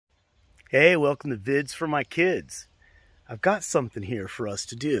Hey, welcome to Vidz for my kids. I've got something here for us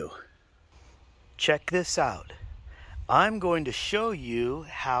to do. Check this out. I'm going to show you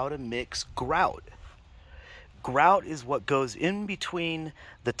how to mix grout. Grout is what goes in between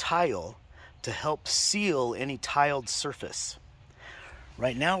the tile to help seal any tiled surface.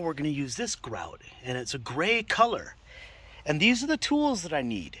 Right now we're going to use this grout, and it's a gray color. And these are the tools that I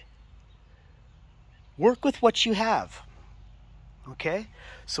need. Work with what you have. Okay,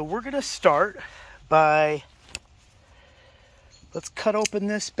 so we're going to start by, let's cut open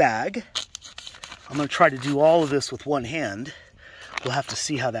this bag. I'm going to try to do all of this with one hand. We'll have to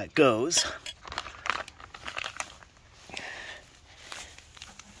see how that goes.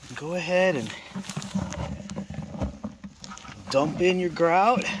 Go ahead and dump in your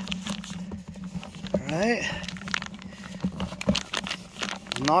grout. All right.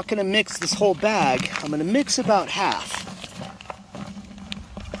 I'm not going to mix this whole bag. I'm going to mix about half.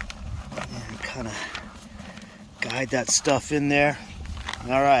 Kind of guide that stuff in there.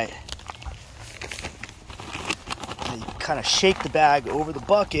 All right. You kind of shake the bag over the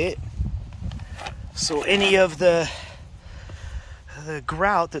bucket so any of the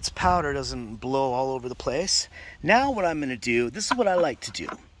grout that's powder doesn't blow all over the place. Now what I'm going to do, this is what I like to do.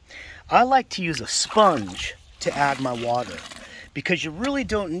 I like to use a sponge to add my water because you really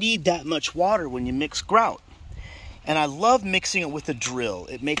don't need that much water when you mix grout. And I love mixing it with a drill.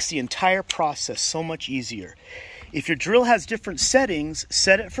 It makes the entire process so much easier. If your drill has different settings,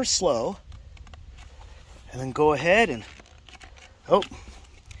 set it for slow. And then go ahead and, oh,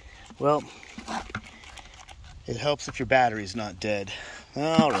 well, it helps if your battery's not dead.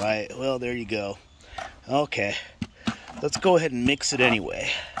 All right, well, there you go. Okay, let's go ahead and mix it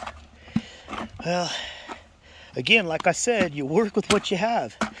anyway. Well, again, like I said, you work with what you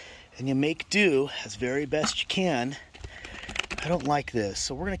have. And you make do as very best you can. I don't like this,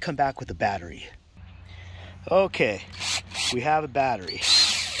 so we're going to come back with a battery. Okay, we have a battery.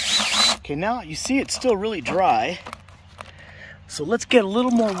 Okay, now you see it's still really dry. So let's get a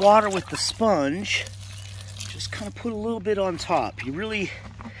little more water with the sponge. Just kind of put a little bit on top. A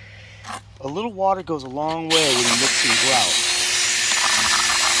little water goes a long way when you're mixing grout.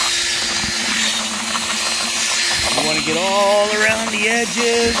 You want to get all around the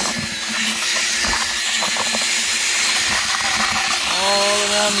edges. All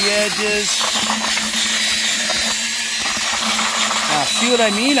around the edges. Now, see what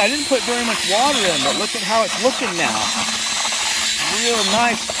I mean? I didn't put very much water in, but look at how it's looking now. Real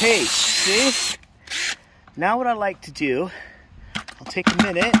nice paste, see? Now what I like to do, I'll take a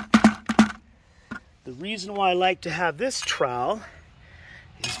minute. The reason why I like to have this trowel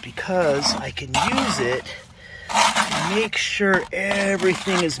is because I can use it to make sure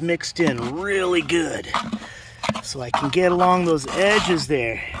everything is mixed in really good. So I can get along those edges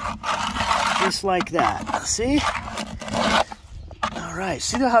there, just like that. See? All right,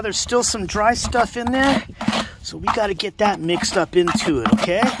 see how there's still some dry stuff in there? So we got to get that mixed up into it,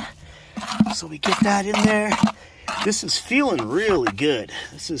 okay? So we get that in there. This is feeling really good.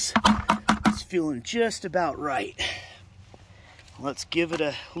 It's feeling just about right. Let's give it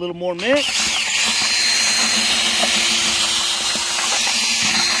a little more mix.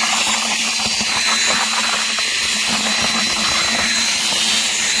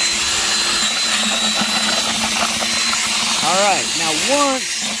 All right, now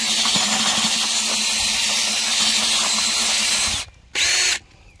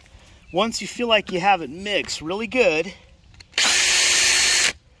once you feel like you have it mixed really good,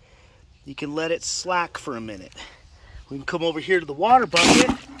 you can let it slack for a minute. We can come over here to the water bucket.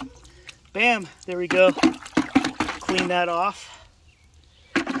 Bam, there we go. Clean that off.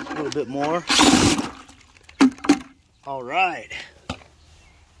 A little bit more. All right.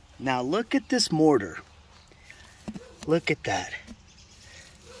 Now look at this mortar. Look at that.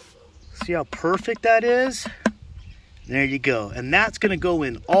 See how perfect that is? There you go. And that's going to go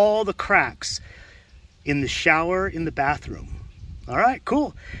in all the cracks in the shower, in the bathroom. All right,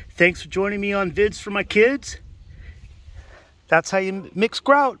 cool. Thanks for joining me on Vidz for my kids. That's how you mix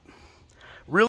grout.